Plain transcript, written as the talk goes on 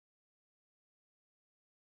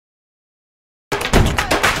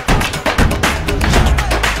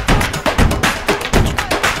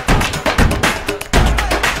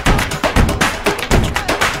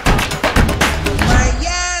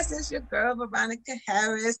your girl, Veronica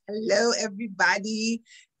Harris. Hello, everybody.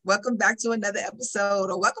 Welcome back to another episode,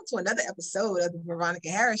 or welcome to another episode of the Veronica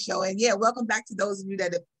Harris Show. And yeah, welcome back to those of you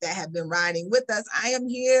that have been riding with us. I am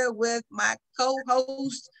here with my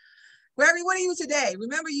co-host. Gregory, what are you today?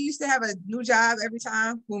 Remember, you used to have a new job every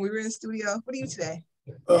time when we were in the studio. What are you today?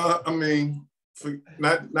 Not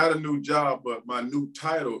a new job, but my new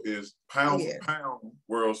title is Pound for Pound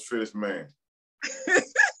World's Fittest Man.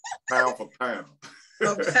 Pound for pound.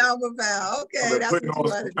 Oh, pound for pound. Okay. I've been putting on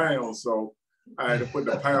some pounds, so I had to put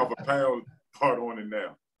the pound for pound part on it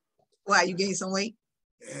now. Why, you gained some weight?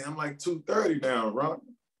 Yeah, I'm like 230 now, Ron.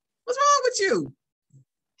 What's wrong with you?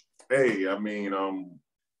 Hey,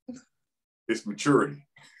 it's maturity.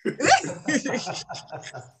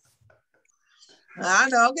 I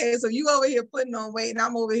know. Okay, so you over here putting on weight, and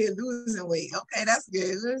I'm over here losing weight. Okay, that's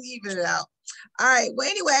good. Let's even it out. All right. Well,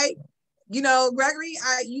 anyway, Gregory,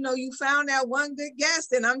 you found that one good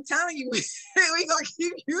guest, and I'm telling you, we're gonna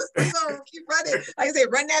keep running. Like I say,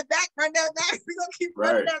 run that back. We're gonna keep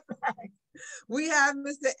running that back. We have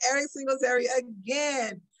Mr. Eric Singletary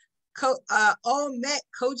again, All-Met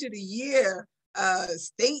Coach of the Year,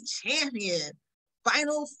 state champion,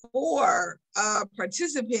 Final Four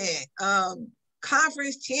participant,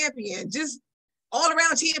 conference champion, just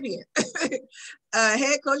all-around champion.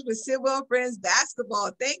 Head coach for Sidwell Friends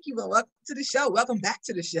Basketball. Thank you, and welcome to the show. Welcome back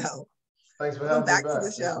to the show. Thanks for having me back. To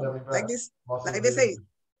the show.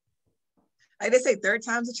 Like they say, third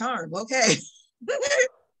time's a charm. Okay.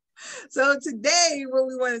 So today, what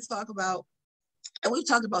we want to talk about, and we've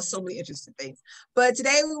talked about so many interesting things, but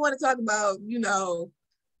today we want to talk about,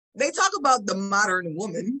 they talk about the modern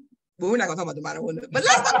woman. Well, we're not going to talk about the modern woman, but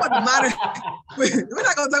let's talk about the modern. We're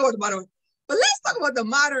not going to talk about the modern woman. But let's talk about the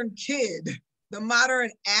modern kid, the modern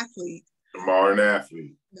athlete. The modern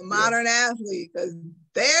athlete. The modern athlete, because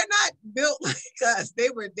they're not built like us.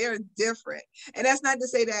 They're different. And that's not to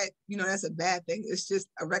say that, that's a bad thing. It's just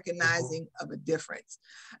a recognizing of a difference.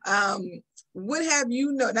 What have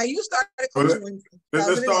you know? Now you started coaching.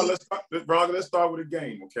 Let's start with a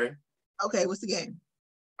game, okay? Okay, what's the game?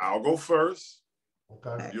 I'll go first.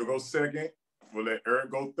 Okay. You'll go second. We'll let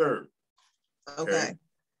Eric go third. Okay.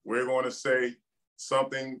 We're going to say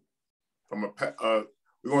something from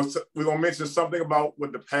we're going to mention something about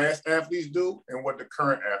what the past athletes do and what the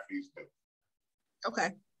current athletes do.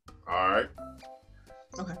 Okay. All right.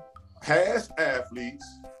 Okay. Past athletes,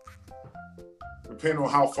 depending on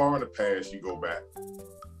how far in the past you go back,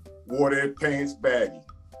 wore their pants baggy.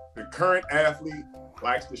 The current athlete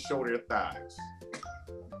likes to show their thighs.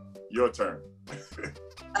 Your turn.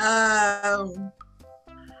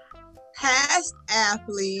 Past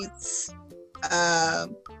athletes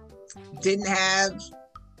didn't have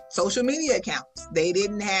social media accounts. They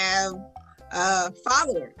didn't have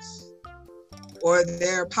followers, or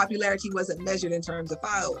their popularity wasn't measured in terms of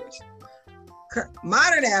followers.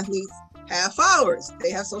 Modern athletes have followers.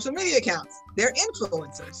 They have social media accounts. They're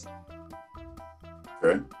influencers.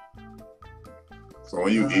 Okay. So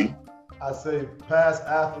when you eat, I say past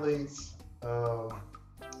athletes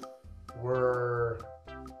were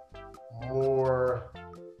more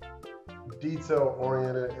detail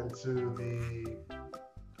oriented into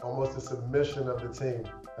almost the submission of the team.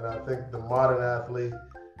 And I think the modern athlete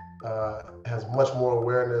has much more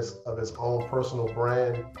awareness of his own personal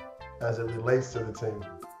brand as it relates to the team.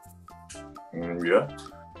 Yeah.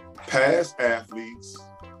 Past athletes.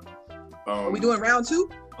 Are we doing round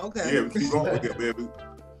two? Okay. Yeah, we keep going with it, baby.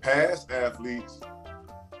 Past athletes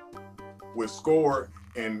would score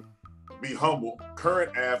and be humble.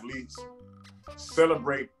 Current athletes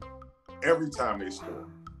celebrate every time they score.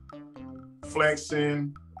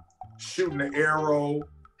 Flexing, shooting the arrow.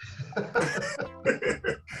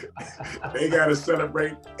 They got to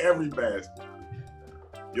celebrate every basket.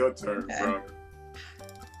 Your turn, bro.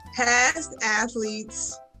 Past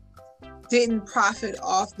athletes didn't profit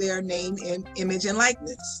off their name, image, and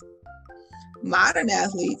likeness. Modern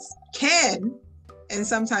athletes can and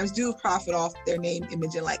sometimes do profit off their name,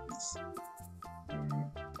 image, and likeness.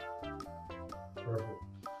 Perfect.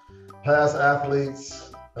 Past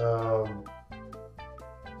athletes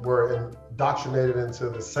were indoctrinated into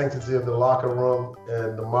the sanctity of the locker room,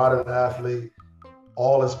 and the modern athlete,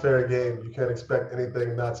 all is fair game. You can't expect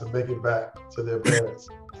anything not to make it back to their parents.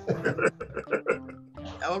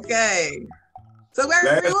 Okay. So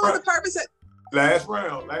what was the purpose of... Last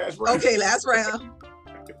round. Okay, last round.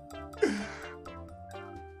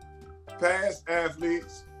 Past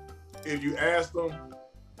athletes, if you ask them,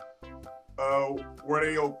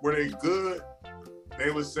 were they good?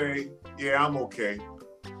 They would say, yeah, I'm okay.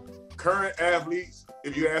 Current athletes,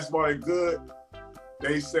 if you ask them are they good,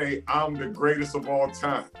 they say, I'm the greatest of all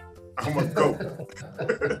time. I'm a GOAT.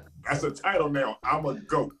 That's a title now. I'm a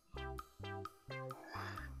GOAT.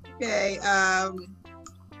 Okay.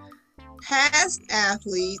 Past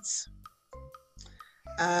athletes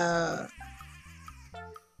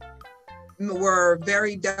were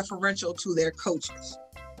very deferential to their coaches.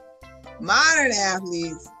 Modern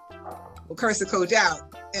athletes will curse the coach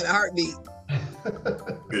out in a heartbeat.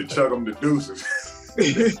 They chuck them to deuces.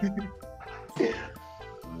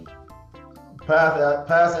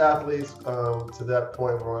 Past athletes, to that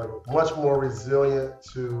point, Veronica, much more resilient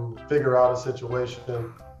to figure out a situation.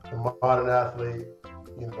 The modern athlete,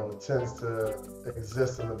 tends to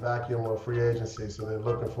exist in the vacuum of free agency. So they're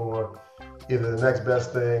looking for either the next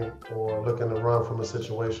best thing or looking to run from a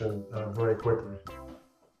situation very quickly.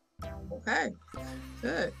 Okay,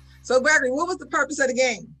 good. So Gregory, what was the purpose of the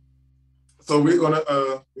game? So we're gonna,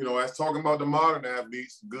 as talking about the modern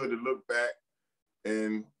athletes, good to look back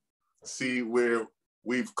and see where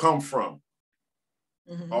we've come from.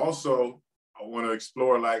 Mm-hmm. Also, I want to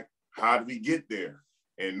explore how did we get there?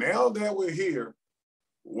 And now that we're here,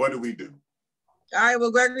 what do we do? All right,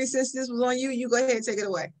 well, Gregory, since this was on you, you go ahead and take it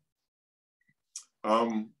away.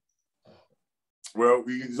 Well,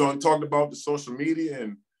 we talked about the social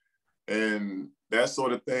media and that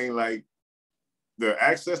sort of thing. Like, the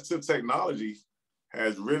access to technology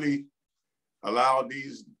has really allowed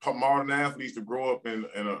these modern athletes to grow up in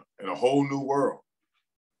a whole new world.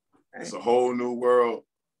 Right. It's a whole new world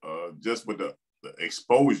just with the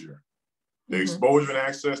exposure, exposure and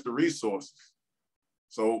access to resources.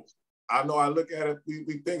 So I know I look at it,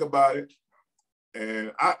 we think about it,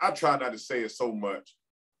 and I try not to say it so much,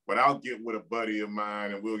 but I'll get with a buddy of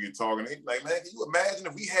mine and we'll get talking. Like, man, can you imagine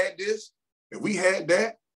if we had this, if we had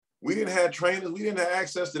that? We didn't have trainers, we didn't have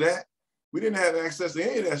access to that. We didn't have access to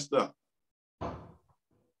any of that stuff.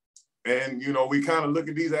 And, we kind of look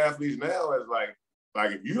at these athletes now as like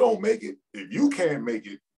if you don't make it, if you can't make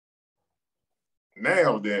it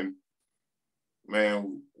now, then,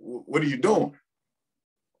 man, what are you doing?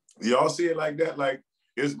 Y'all see it like that? Like,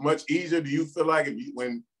 it's much easier. Do you feel like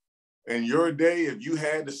when in your day, if you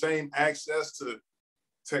had the same access to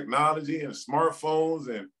technology and smartphones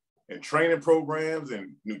and training programs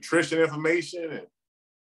and nutrition information, and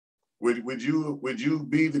would you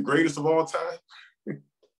be the greatest of all time?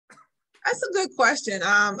 That's a good question.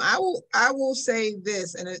 I will say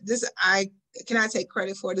this, and this I cannot take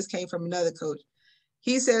credit for. This came from another coach.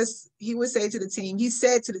 He said to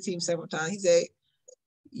the team several times, he said,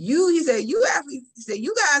 you athletes,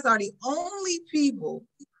 you guys are the only people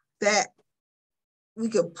that we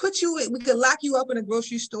could lock you up in a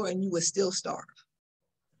grocery store and you would still starve.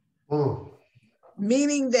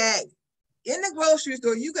 Meaning that in the grocery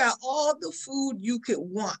store, you got all the food you could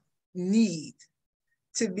need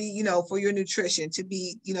to be, for your nutrition, to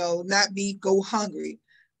be, not go hungry,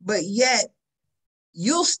 but yet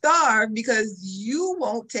you'll starve because you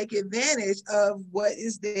won't take advantage of what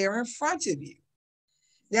is there in front of you.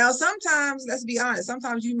 Now, sometimes, let's be honest,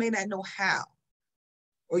 sometimes you may not know how,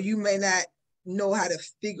 or you may not know how to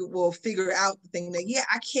figure out the thing that,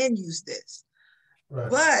 I can use this. Right.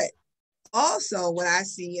 But also what I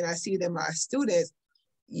see it in my students,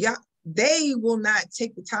 they will not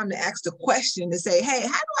take the time to ask the question to say, hey, how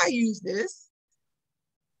do I use this?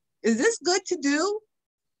 Is this good to do?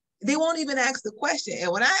 They won't even ask the question.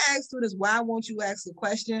 And when I ask students, why won't you ask the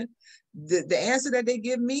question? The answer that they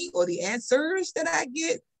give me, or the answers that I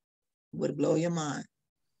get, would blow your mind.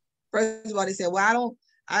 First of all, they say, well,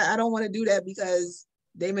 I don't want to do that because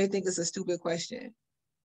they may think it's a stupid question.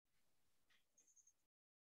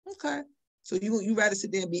 Okay. So you rather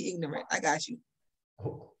sit there and be ignorant. I got you.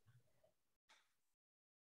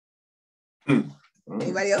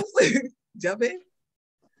 Anybody else? Jump in?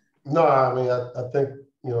 No, I mean, I think,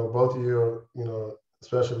 both of you are,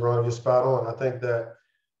 especially Ron, you're spot on. I think that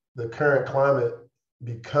the current climate,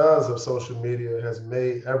 because of social media, has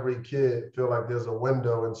made every kid feel like there's a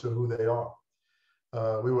window into who they are.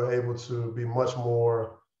 We were able to be much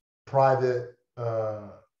more private,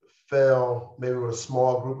 fail maybe with a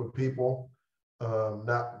small group of people,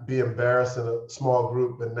 not be embarrassed in a small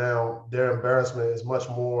group, but now their embarrassment is much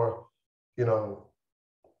more,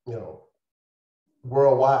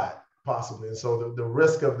 worldwide, possibly. And so the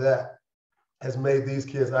risk of that has made these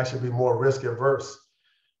kids actually be more risk averse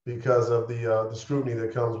because of the scrutiny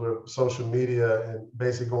that comes with social media and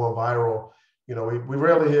basically going viral. We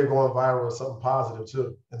rarely hear going viral as something positive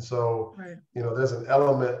too. And so, right. There's an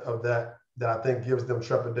element of that I think gives them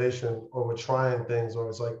trepidation over trying things, or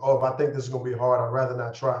it's like, oh, if I think this is going to be hard, I'd rather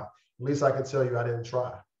not try. At least I can tell you I didn't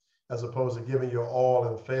try, as opposed to giving your all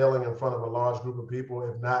and failing in front of a large group of people.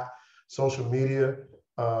 If not social media,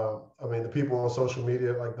 I mean, the people on social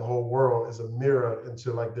media, like the whole world is a mirror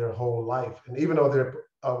into like their whole life. And even though they're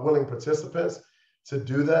willing participants to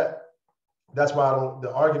do that, that's why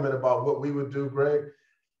the argument about what we would do, Greg,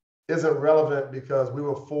 isn't relevant because we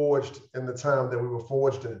were forged in the time that we were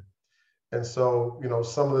forged in. And so, you know,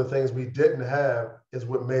 some of the things we didn't have is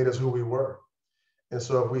what made us who we were. And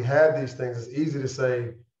so if we had these things, it's easy to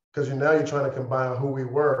say, because now you're trying to combine who we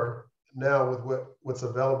were now with what's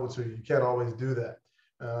available to you. You can't always do that.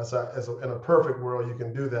 In a perfect world, you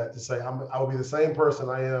can do that to say, I will be the same person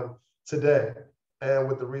I am today. And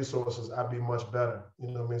with the resources, I'd be much better.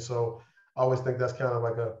 You know what I mean? So I always think that's kind of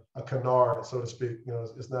like a canard, so to speak. You know,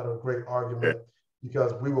 it's not a great argument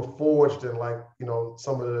because we were forged in like, you know,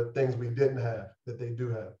 some of the things we didn't have that they do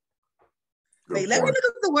have. Wait, let me look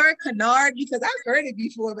up the word canard because I've heard it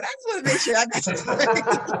before, but I just want to make sure I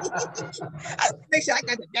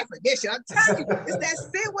got the definition. I'm telling you, it's that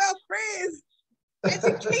Sidwell Friends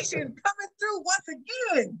education coming through once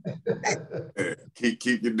again.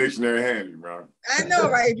 Keep your dictionary handy, bro. I know,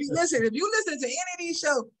 right? If you listen to any of these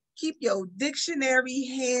shows, keep your dictionary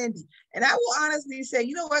handy. And I will honestly say,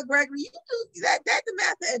 you know what, Gregory, you do that the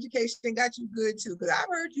math education got you good too, because I've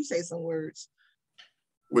heard you say some words.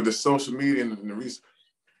 With the social media and the research,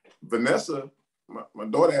 Vanessa, my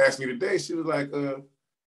daughter asked me today, she was like,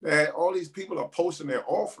 Dad, all these people are posting their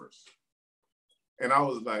offers. And I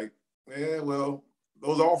was like, yeah, well,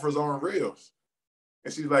 those offers aren't real.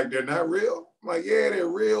 And she's like, they're not real? I'm like, yeah, they're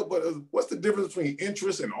real, but what's the difference between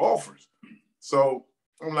interest and offers? So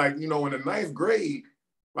I'm like, you know, in the 9th grade,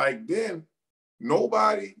 like then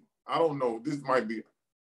nobody, I don't know, this might be,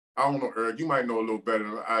 I don't know, Eric, you might know a little better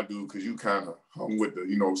than I do because you kind of hung with the,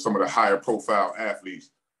 you know, some of the higher profile athletes.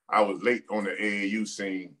 I was late on the AAU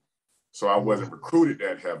scene, so I wasn't recruited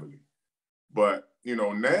that heavily. But, you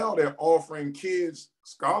know, now they're offering kids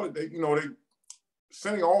scholarship, they're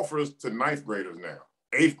sending offers to 9th graders now,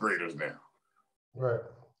 8th graders now. Right.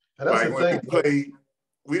 And that's like the thing.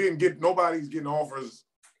 We didn't get, nobody's getting offers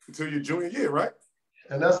until your junior year, right?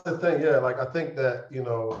 And that's the thing, yeah. Like I think that, you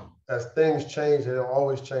know, as things change, they'll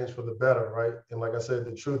always change for the better, right? And like I said,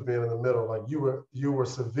 the truth being in the middle, like you were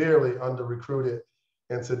severely under recruited,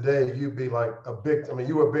 and today you'd be like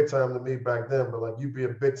you were big time to me back then, but like you'd be a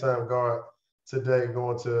big time guard today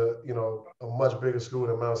going to, you know, a much bigger school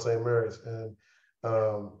than Mount St. Mary's. And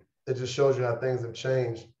it just shows you how things have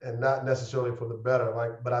changed and not necessarily for the better.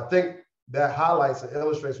 Like, but I think that highlights and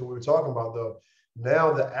illustrates what we were talking about though.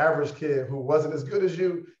 Now the average kid who wasn't as good as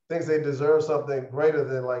you thinks they deserve something greater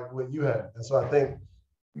than like what you had. And so I think,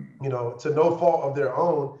 you know, to no fault of their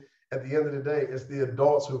own, at the end of the day, it's the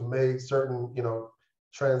adults who've made certain, you know,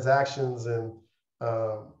 transactions and,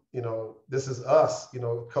 you know, this is us, you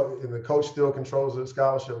know, and the coach still controls the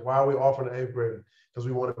scholarship. Why are we offering an 8th grader? Because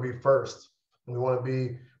we want to be first. And we want to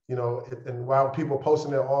be, you know, and why are people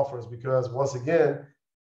posting their offers? Because once again,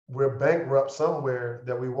 we're bankrupt somewhere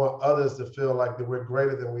that we want others to feel like that we're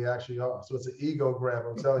greater than we actually are. So it's an ego grab.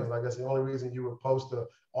 I'm telling you, like that's the only reason you would post an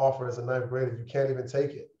offer as a 9th grader. You can't even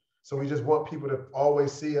take it. So we just want people to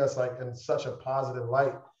always see us like in such a positive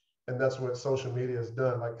light. And that's what social media has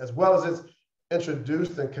done. Like as well as it's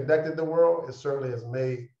introduced and connected the world, it certainly has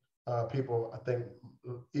made people, I think,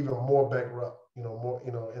 even more bankrupt, you know, more,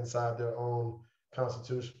 you know, inside their own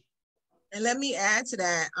constitution. And let me add to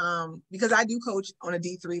that, because I do coach on a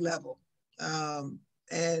D3 level.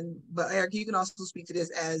 But Eric, you can also speak to this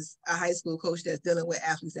as a high school coach that's dealing with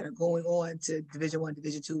athletes that are going on to Division I,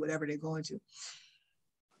 Division II, whatever they're going to.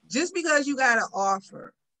 Just because you got an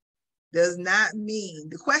offer does not mean,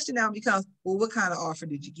 the question now becomes, well, what kind of offer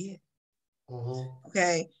did you get? Mm-hmm.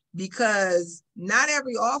 Okay, because not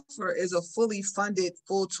every offer is a fully funded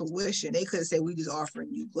full tuition. They could say, we just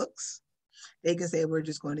offering you books. They can say, we're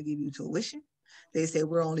just going to give you tuition. They say,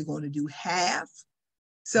 we're only going to do half.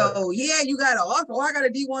 So yeah, you got an offer. Oh, I got a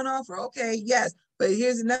D1 offer. Okay, yes. But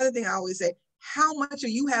here's another thing I always say. How much are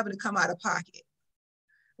you having to come out of pocket?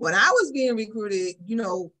 When I was being recruited, you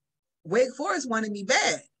know, Wake Forest wanted me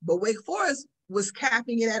bad, but Wake Forest was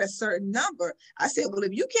capping it at a certain number. I said, well,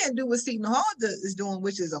 if you can't do what Seton Hall is doing,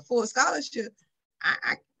 which is a full scholarship,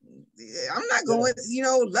 I'm not going, you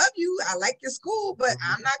know, love you. I like your school, but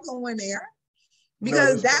I'm not going there.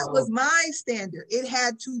 Because that was my standard. It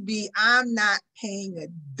had to be, I'm not paying a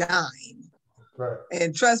dime. Right.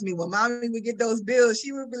 And trust me, when mommy would get those bills,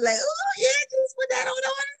 she would be like, oh yeah, just put that on the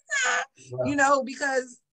time. Right. You know,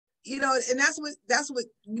 because, you know, and that's what,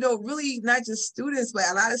 you know, really not just students, but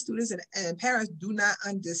a lot of students and parents do not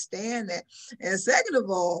understand that. And second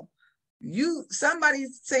of all,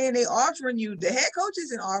 somebody's saying they offering you, the head coach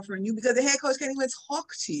isn't offering you because the head coach can't even talk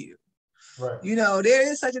to you. Right. You know, there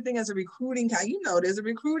is such a thing as a recruiting count. You know, there's a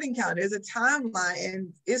recruiting count. There's a timeline,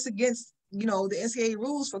 and it's against, you know, the NCAA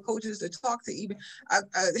rules for coaches to talk to even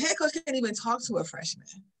a head coach can't even talk to a freshman.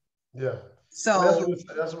 Yeah. So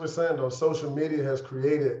that's what we're saying though. Social media has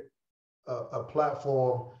created a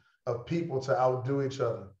platform of people to outdo each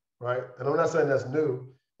other, right? And I'm not saying that's new.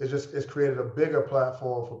 It's created a bigger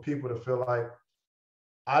platform for people to feel like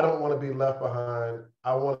I don't want to be left behind.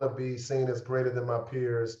 I want to be seen as greater than my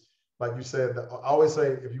peers. Like you said, I always say,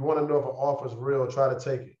 if you want to know if an offer is real, try to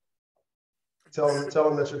take it. Tell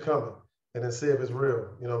them that you're coming, and then see if it's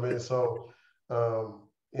real. You know what I mean? So,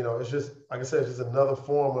 you know, it's just, like I said, it's just another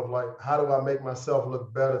form of like, how do I make myself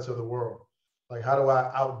look better to the world? Like, how do I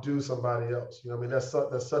outdo somebody else? You know what I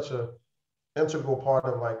mean? That's such a integral part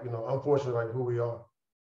of, like, you know, unfortunately, like who we are.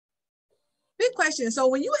 Big question. So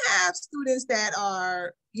when you have students that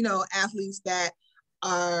are, you know, athletes that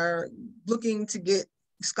are looking to get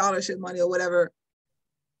scholarship money or whatever,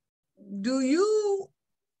 do you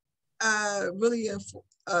really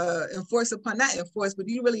enforce upon, not enforce, but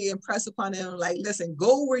do you really impress upon them, like, listen,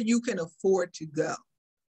 go where you can afford to go,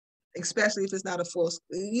 especially if it's not a full,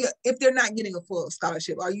 if they're not getting a full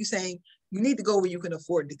scholarship? Are you saying you need to go where you can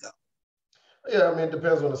afford to go? Yeah, I mean, it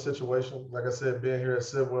depends on the situation. Like I said, being here at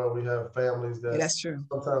Sidwell, we have families that that's true.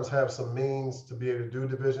 Sometimes have some means to be able to do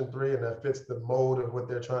Division III, and that fits the mold of what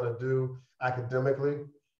they're trying to do academically.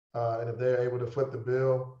 And if they're able to foot the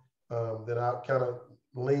bill, then I kind of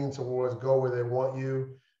lean towards go where they want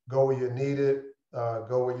you, go where you're needed,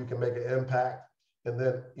 go where you can make an impact. And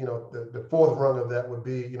then, you know, the fourth rung of that would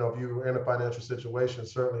be, you know, if you were in a financial situation,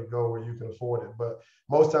 certainly go where you can afford it. But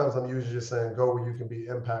most times I'm usually just saying go where you can be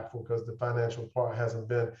impactful, because the financial part hasn't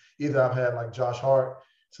been, either I've had like Josh Hart,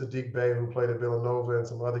 Sadiq Bey, who played at Villanova, and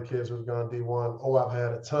some other kids who've gone D1, or I've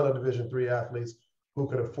had a ton of Division III athletes who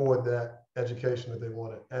could afford that education that they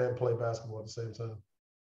wanted and play basketball at the same time.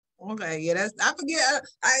 Okay, yeah, that's, I forget.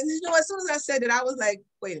 You know, as soon as I said it, I was like,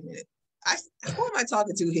 wait a minute. Who am I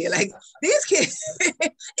talking to here? Like, these kids, if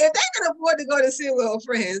they can afford to go to Sidwell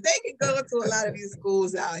Friends, they can go to a lot of these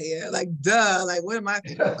schools out here. Like, duh, like, what am I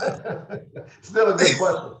thinking about? Still a good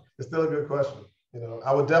question. It's still a good question. You know,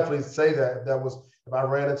 I would definitely say that if I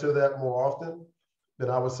ran into that more often,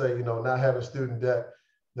 then I would say, you know, not having student debt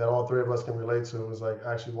that all three of us can relate to was like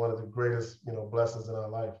actually one of the greatest, you know, blessings in our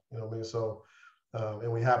life. You know what I mean? So,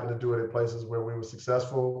 and we happened to do it at places where we were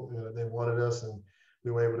successful. You know, they wanted us, and we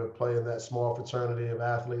were able to play in that small fraternity of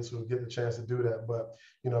athletes who get the chance to do that. But,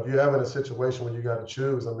 you know, if you're having a situation where you got to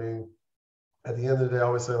choose, I mean, at the end of the day, I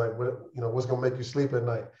always say, like, what, you know, what's going to make you sleep at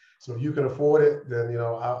night? So if you can afford it, then, you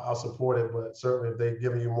know, I'll support it. But certainly if they're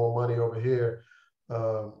giving you more money over here,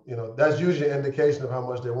 you know, that's usually an indication of how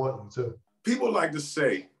much they want you too. People like to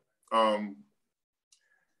say,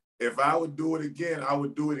 if I would do it again, I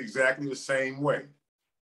would do it exactly the same way.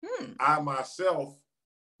 I myself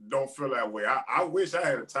don't feel that way. I wish I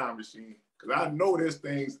had a time machine, because I know there's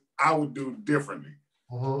things I would do differently.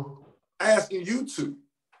 Asking you two,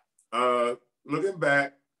 looking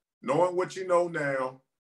back, knowing what you know now,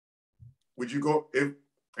 would you go, and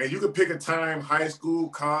you could pick a time, high school,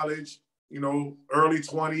 college, you know, early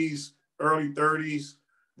 20s, early 30s,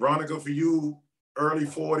 Veronica, for you, early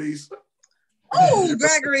 40s. Oh,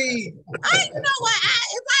 Gregory, you know what?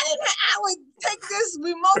 If I didn't, I would take this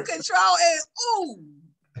remote control and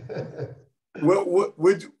What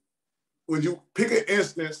would you pick an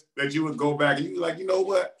instance that you would go back and you like, you know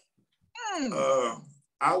what?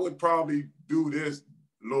 I would probably do this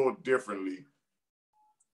a little differently.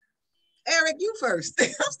 Eric, you first.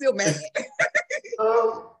 I'm still mad.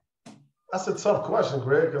 That's a tough question,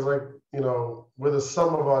 Greg, because, like, you know, we're the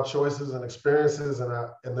sum of our choices and experiences, and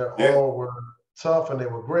they're all were tough and they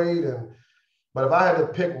were great. But if I had to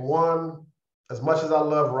pick one, as much as I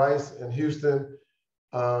love Rice and Houston,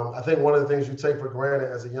 I think one of the things you take for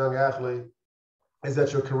granted as a young athlete is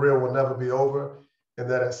that your career will never be over, and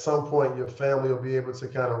that at some point your family will be able to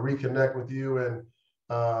kind of reconnect with you, and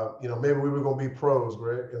you know, maybe we were going to be pros,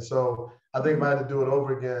 Greg. And so I think if I had to do it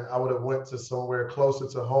over again, I would have went to somewhere closer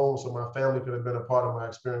to home so my family could have been a part of my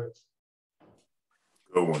experience.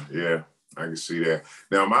 Good one. Yeah, I can see that.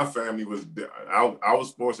 Now, my family was, I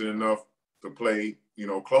was fortunate enough to play, you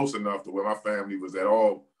know, close enough to where my family was at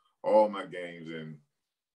all my games. And,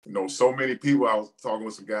 you know, so many people, I was talking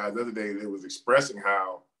with some guys the other day that was expressing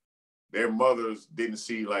how their mothers didn't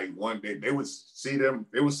see, like, one day, they would see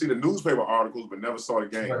the newspaper articles, but never saw the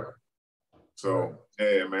game. Right. So,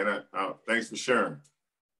 yeah, man, thanks for sharing.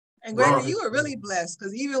 And Gregory, you were really blessed,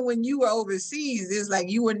 because even when you were overseas, it's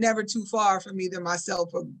like you were never too far from either myself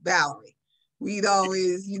or Valerie. We'd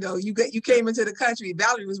always, you know, you came into the country,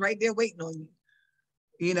 Valerie was right there waiting on you,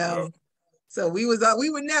 you know. So we were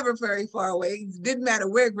never very far away. It didn't matter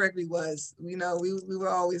where Gregory was. You know, we were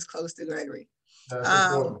always close to Gregory.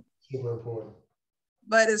 That's important. Super important.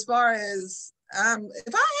 But as far as if I had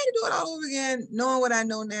to do it all over again, knowing what I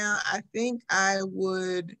know now, I think I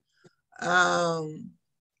would,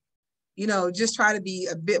 you know, just try to be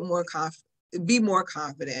a bit more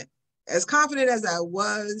confident. As confident as I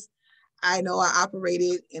was, I know I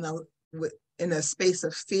operated in a space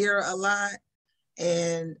of fear a lot.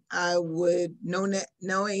 And I would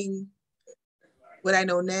knowing what I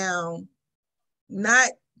know now, not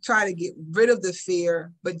try to get rid of the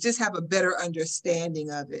fear, but just have a better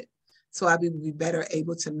understanding of it. So I would be better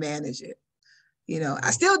able to manage it. You know,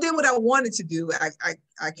 I still did what I wanted to do.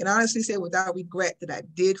 I can honestly say without regret that I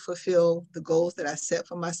did fulfill the goals that I set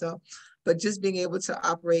for myself, but just being able to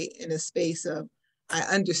operate in a space of, I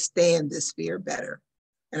understand this fear better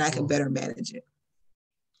and I can better manage it.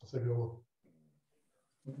 That's a good one.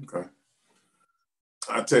 Okay.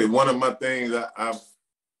 I tell you, one of my things I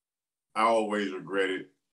always regretted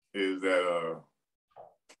is that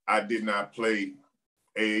I did not play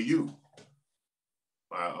AAU.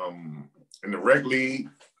 In the rec league,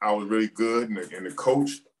 I was really good, and the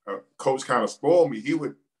coach kind of spoiled me. He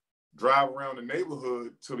would drive around the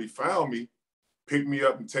neighborhood till he found me, pick me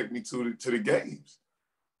up, and take me to the games.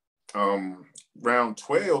 Round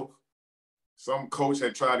 12. Some coach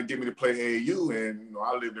had tried to get me to play AAU, and you know,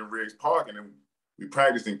 I lived in Riggs Park, and we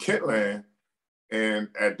practiced in Kentland. And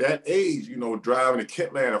at that age, you know, driving to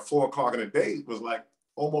Kentland at 4 o'clock in the day was like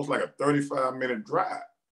almost like a 35-minute drive.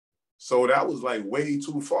 So that was like way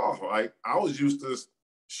too far. Like I was used to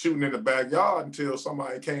shooting in the backyard until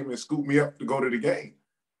somebody came and scooped me up to go to the game.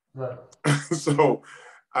 Right. So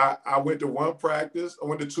I went to 1 practice, I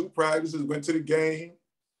went to 2 practices, went to the game.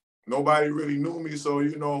 Nobody really knew me, so,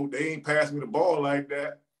 you know, they ain't passed me the ball like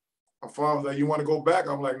that. My father was like, you want to go back?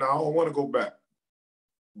 I'm like, no, I don't want to go back.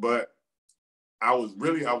 But I was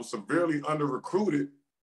severely under-recruited,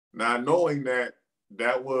 not knowing that's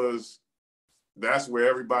where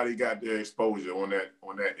everybody got their exposure on that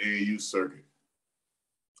AAU circuit,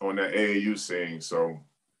 on that AAU scene. So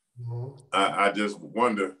I just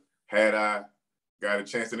wonder, had I got a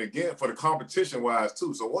chance, and again, for the competition-wise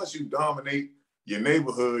too. So once you dominate your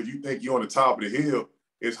neighborhood, you think you're on the top of the hill,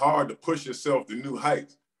 it's hard to push yourself to new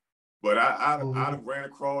heights. But I'd have ran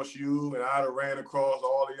across you, and I'd have ran across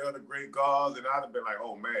all the other great guards, and I'd have been like,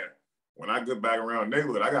 oh man, when I get back around the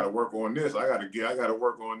neighborhood, I got to work on this. I got to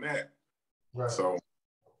work on that. Right. So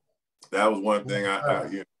that was one thing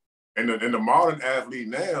you know. And the modern athlete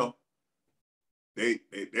now,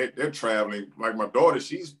 they're traveling. Like my daughter,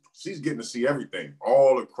 she's getting to see everything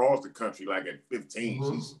all across the country. Like at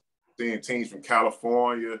 15, she's seeing teams from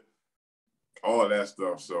California, all of that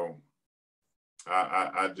stuff. So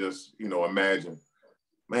I just, you know, imagine,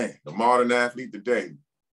 man, the modern athlete today,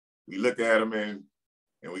 we look at them and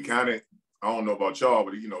we kind of, I don't know about y'all,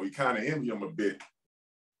 but, you know, we kind of envy them a bit.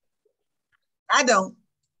 I don't.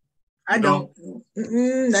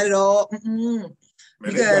 Not at all. Man,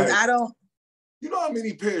 because I don't. You know how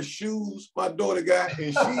many pair of shoes my daughter got?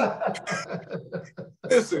 And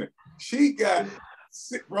listen, she got,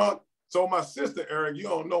 so my sister, Eric, you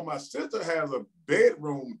don't know, my sister has a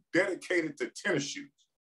bedroom dedicated to tennis shoes.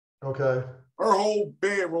 Okay. Her whole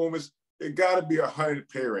bedroom it got to be 100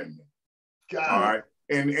 pair in there. All right.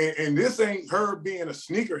 And this ain't her being a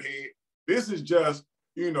sneakerhead. This is just,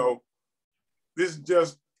 you know,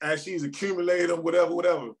 as she's accumulated them, whatever.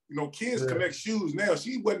 You know, kids collect shoes now.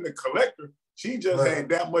 She wasn't a collector. She just had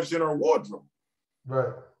that much in her wardrobe.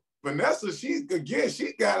 Right. Vanessa, she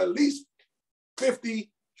got at least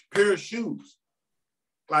 50 pair of shoes.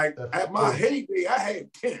 Like at my heyday, I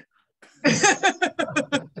had 10.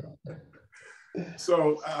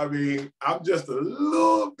 So, I mean, I'm just a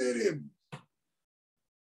little bit in.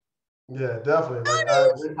 Yeah, definitely. Like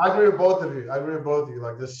I agree with both of you.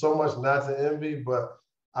 Like there's so much not to envy, but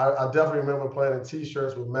I definitely remember playing in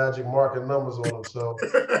T-shirts with magic marker numbers on them. So,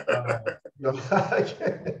 you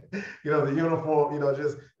know, the uniform, you know,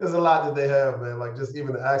 just there's a lot that they have, man. Like just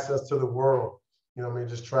even the access to the world, you know what I mean?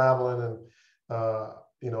 Just traveling and,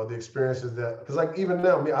 you know, the experiences that, because like even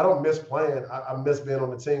now, I don't miss playing. I miss being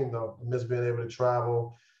on the team though. I miss being able to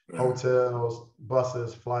travel, hotels,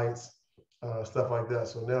 buses, flights, stuff like that.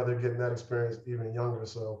 So now they're getting that experience even younger.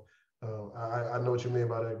 So I know what you mean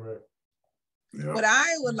by that, Greg. Yeah. What I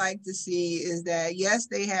would like to see is that, yes,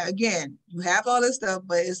 they have, again, you have all this stuff,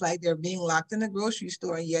 but it's like they're being locked in the grocery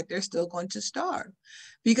store and yet they're still going to starve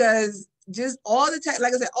because just all the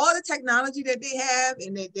like I said, all the technology that they have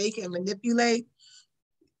and that they can manipulate,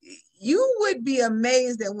 you would be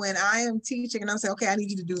amazed that when I am teaching and I'm saying, okay, I need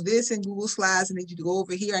you to do this in Google Slides. I need you to go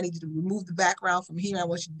over here. I need you to remove the background from here. I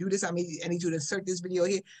want you to do this. I need you to insert this video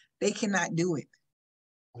here. They cannot do it.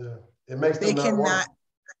 Yeah, it makes them not want it.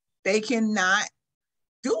 They cannot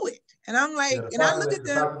do it. And I'm like, and I look at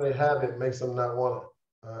them. The fact that they have it makes them not want it.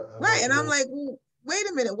 Right. And I'm like, well, wait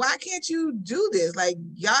a minute. Why can't you do this? Like,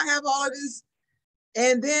 y'all have all of this.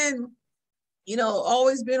 And then, you know,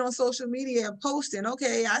 always been on social media and posting.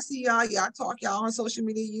 Okay, I see y'all talk y'all on social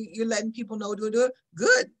media. You're letting people know, do it.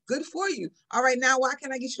 Good for you. All right, now why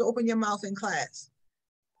can't I get you to open your mouth in class?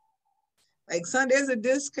 Like, son, there's a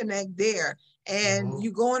disconnect there. And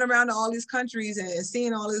you going around to all these countries and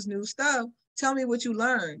seeing all this new stuff. Tell me what you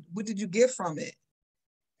learned. What did you get from it?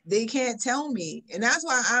 They can't tell me. And that's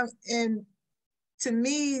why and to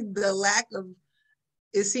me,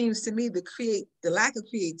 it seems to me the lack of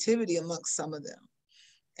creativity amongst some of them,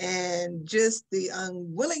 and just the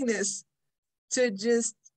unwillingness to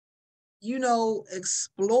just, you know,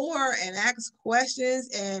 explore and ask questions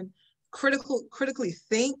and critically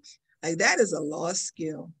think, like that is a lost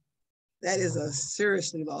skill. That is a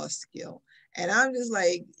seriously lost skill. And I'm just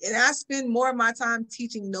like, and I spend more of my time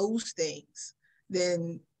teaching those things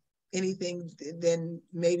than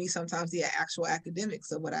maybe sometimes the actual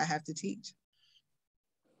academics of what I have to teach.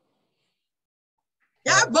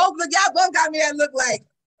 Y'all both got me that look like.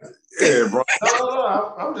 Yeah, bro.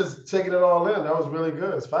 No, I'm just taking it all in. That was really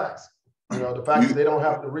good. It's facts. You know, the fact that they don't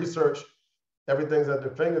have to research everything's at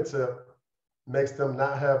their fingertip makes them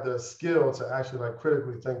not have the skill to actually like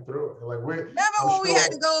critically think through it. Like remember when we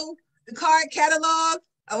had to go the card catalog?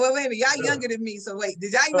 Oh, wait a minute, y'all younger than me. So wait,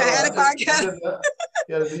 did y'all even have a card catalog?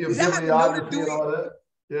 Yeah, the bibliography and all that.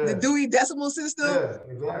 Yeah. The Dewey Decimal System. Yeah,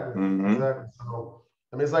 exactly. Exactly. So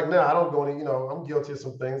I mean, it's like now I don't go any, you know, I'm guilty of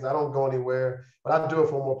some things. I don't go anywhere, but I do it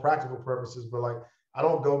for more practical purposes. But like, I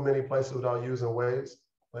don't go many places without using Waze.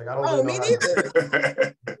 Like, I don't. Oh, me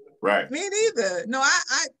neither. Right. Me neither.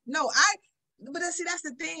 But see, that's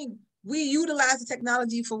the thing. We utilize the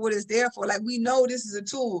technology for what it's there for. Like, we know this is a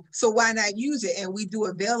tool, so why not use it? And we do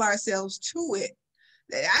avail ourselves to it.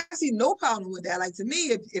 I see no problem with that. Like, to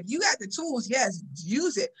me, if you got the tools, yes,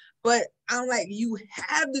 use it. But I'm like, you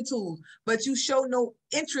have the tools, but you show no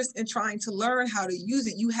interest in trying to learn how to use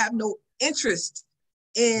it. You have no interest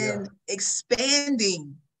in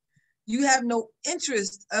expanding. You have no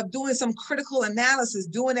interest of doing some critical analysis,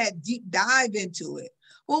 doing that deep dive into it.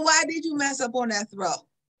 Well, why did you mess up on that throw?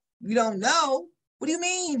 You don't know. What do you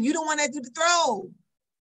mean? You don't want to do the throw.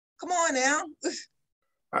 Come on now.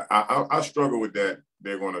 I struggle with that.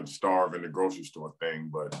 They're going to starve in the grocery store thing,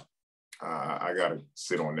 but I got to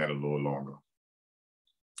sit on that a little longer.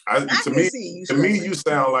 To me, you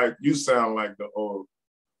sound like the old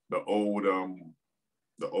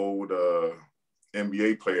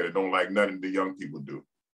NBA player that don't like nothing the young people do.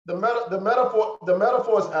 The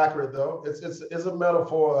metaphor is accurate though. It's a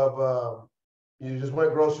metaphor of you just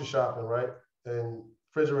went grocery shopping, right? And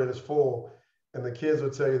refrigerator's full, and the kids will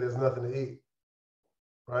tell you there's nothing to eat,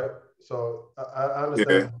 right? So I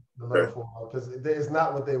understand the metaphor because it's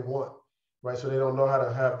not what they want, right? So they don't know how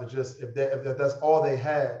to have the just if that's all they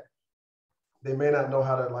had, they may not know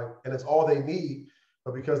how to like, and it's all they need,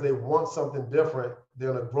 but because they want something different, they're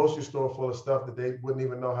in a grocery store full of stuff that they wouldn't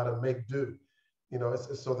even know how to make do. You know,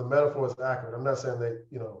 so the metaphor is accurate. I'm not saying they,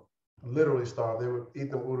 you know, literally starve. They would eat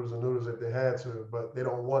them oodles and noodles if they had to, but they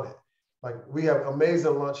don't want it. Like, we have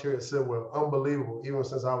amazing lunch here at Sidwell, unbelievable, even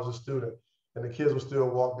since I was a student. And the kids will still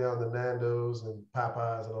walk down to Nando's and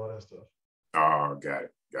Popeyes and all that stuff. Oh, got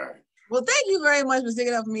it. Well, thank you very much for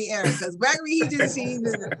sticking up for me, Aaron, because Gregory, he just sees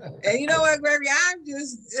it. And you know what, Gregory, I'm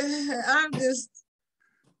just,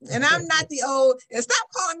 and I'm not the old, and stop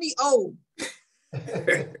calling me old.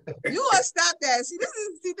 You want to stop that. See,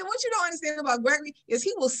 what you don't understand about Gregory is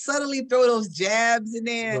he will subtly throw those jabs in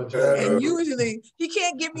there, and usually he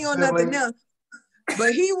can't get me on nothing else,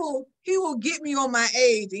 but he will get me on my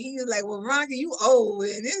age, and he's like, "Well, Veronica, you old,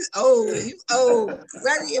 and it's old, and you old."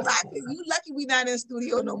 Gregory, you lucky we not in the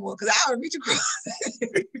studio no more, because I would reach across.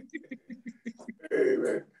 Hey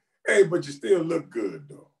man, hey, but you still look good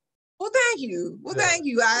though. Well, thank you. Thank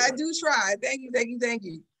you. I do try. Thank you.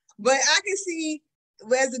 But I can see,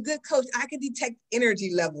 as a good coach, I can detect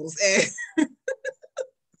energy levels.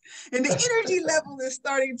 And the energy level is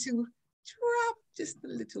starting to drop just a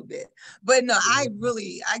little bit. But no, I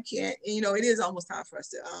can't, you know, it is almost time for us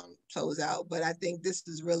to close out. But I think this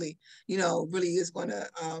is really, you know, really is going to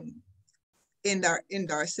end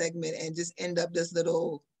our segment and just end up this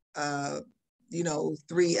little, you know,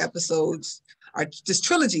 3 episodes, or just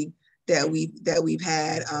trilogy that we've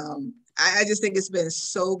had. I just think it's been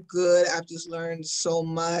so good. I've just learned so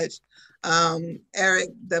much. Eric,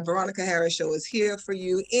 the Veronica Harris Show is here for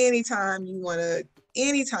you anytime you want to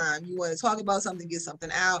talk about something, get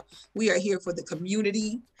something out. We are here for the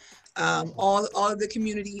community, all of the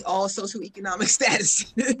community, all socioeconomic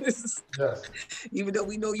statuses. Yes. Even though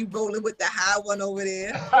we know you rolling with the high one over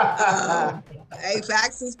there. Hey,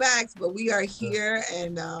 facts is facts, but we are here,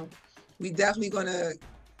 and we definitely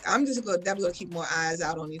I'm just definitely gonna keep more eyes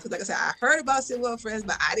out on you, because like I said, I heard about Sidwell Friends,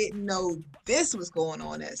 but I didn't know this was going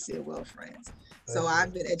on at Sidwell Friends. So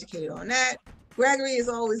I've been educated on that. Gregory, it's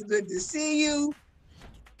always good to see you.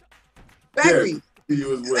 Gregory, yeah, see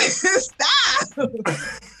you as well. Stop.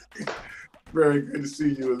 Very good to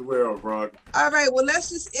see you as well, Brock. All right, well, let's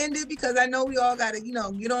just end it, because I know we all got to, get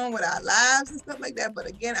on with our lives and stuff like that. But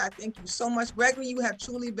again, I thank you so much, Gregory. You have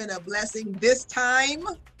truly been a blessing this time.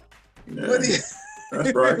 Yeah.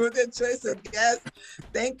 That's right. With the choice of guests.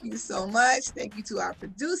 Thank you so much. Thank you to our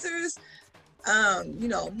producers.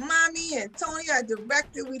 Mommy and Tony, our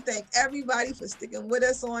director. We thank everybody for sticking with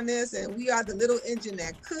us on this. And we are the little engine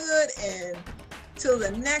that could. And till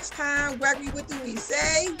the next time, Gregory, what do we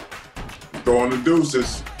say? Throwing the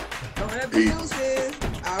deuces. Throwing the deuces.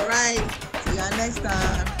 All right. See y'all next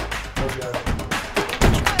time. Okay.